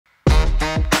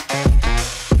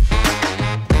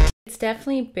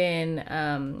definitely been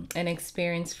an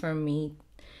experience for me,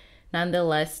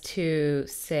 nonetheless, to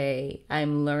say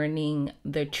I'm learning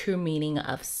the true meaning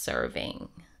of serving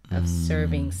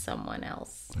someone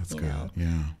else. That's You good. know,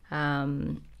 Yeah.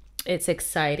 it's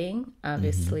exciting,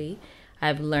 obviously.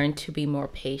 I've learned to be more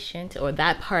patient, or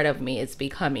that part of me is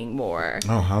becoming more.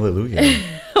 Oh, hallelujah.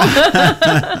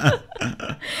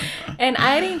 And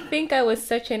I didn't think I was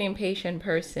such an impatient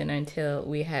person until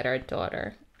we had our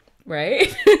daughter,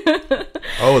 right?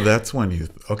 Oh, that's when you,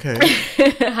 okay.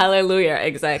 Hallelujah,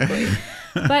 exactly.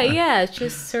 But yeah,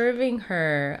 just serving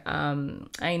her.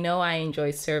 I know I enjoy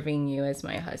serving you as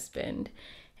my husband,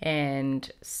 and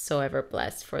so ever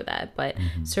blessed for that. But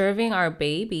serving our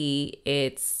baby,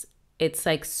 it's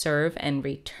like serve and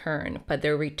return, but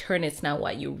the return is not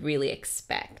what you really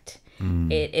expect.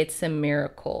 It's a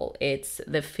miracle. It's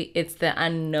the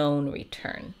unknown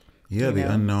return. Yeah, you the know?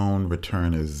 unknown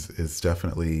return is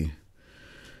definitely,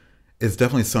 it's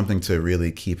definitely something to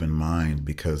really keep in mind,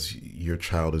 because your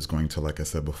child is going to, like I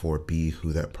said before, be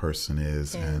who that person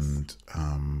is. Yes.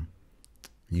 And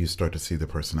you start to see the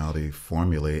personality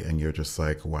formulate, and you're just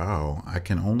like, wow, I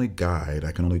can only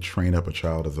train up a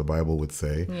child, as the Bible would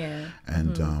say. Yeah.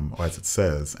 And or as it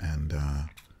says. And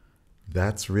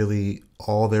that's really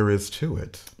all there is to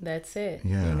it. That's it.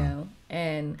 Yeah.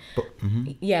 And But,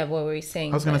 yeah, what were you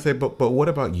saying? I was going to say, but what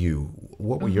about you?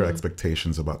 What were your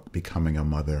expectations about becoming a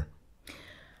mother?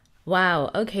 Wow.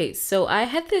 Okay. So I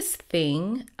had this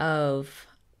thing of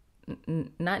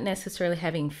not necessarily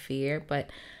having fear, but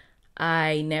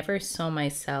I never saw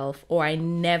myself, or I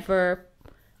never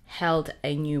held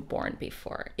a newborn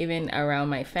before, even around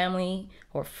my family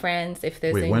or friends. If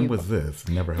there's Wait, a when newborn, was this?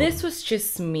 Never held this was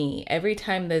just me. Every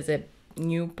time there's a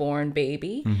newborn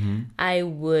baby, I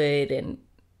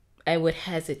would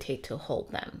hesitate to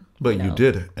hold them. But you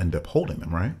did end up holding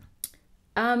them, right?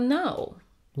 No.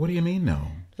 What do you mean, no?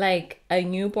 Like a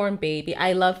newborn baby,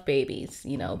 I love babies,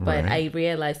 but Right. I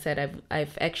realized that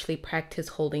I've actually practiced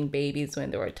holding babies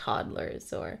when they were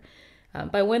toddlers, or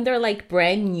but when they're like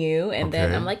brand new, and then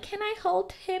Okay. I'm like, can I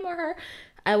hold him or her?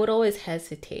 I would always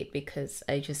hesitate because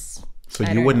So I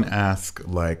you don't wouldn't know. ask,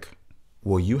 like,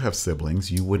 well, you have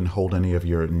siblings. You wouldn't hold any of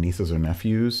your nieces or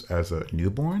nephews as a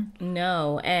newborn?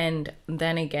 No, and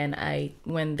then again,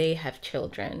 when they have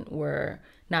children, we're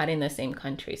not in the same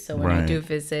country. So when I Right. do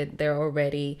visit, they're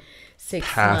already 6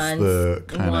 Past months, the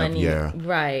kind of, 1 year. yeah.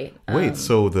 Right. Wait,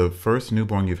 so the first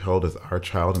newborn you've held is our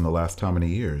child in the last how many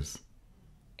years?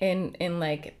 In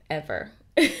like ever.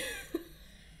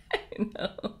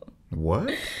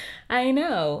 What? I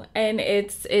know. And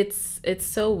it's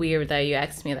so weird that you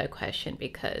asked me that question,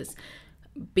 because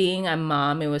being a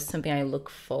mom, it was something I look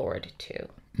forward to,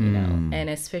 and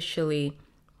especially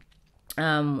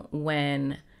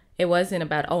when it wasn't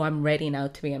about, oh, I'm ready now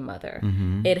to be a mother.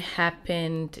 It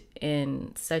happened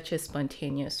in such a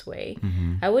spontaneous way.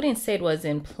 I wouldn't say it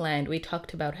wasn't planned. We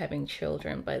talked about having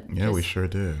children, but Yeah, we just sure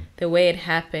did. the way it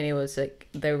happened, it was like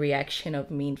the reaction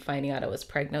of me finding out I was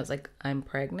pregnant. I was like, I'm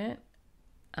pregnant.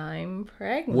 I'm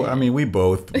pregnant. Well, I mean, we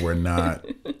both were not.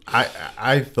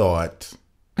 I thought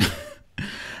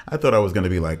I thought I was going to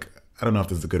be like, I don't know if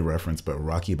this is a good reference, but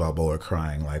Rocky Balboa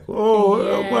crying like,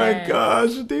 oh my Yes.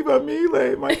 gosh, Diva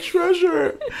Mile, my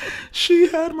treasure. She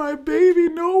had my baby.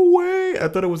 No way. I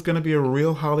thought it was going to be a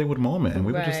real Hollywood moment. And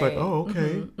we were just like, Right. oh,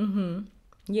 okay.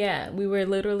 Yeah, we were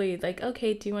literally like,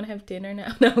 okay, do you want to have dinner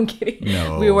now? No, I'm kidding.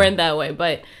 No. We weren't that way,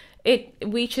 but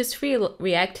we just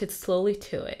reacted slowly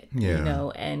to it,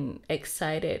 Yeah. and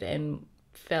excited, and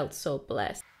felt so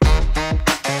blessed.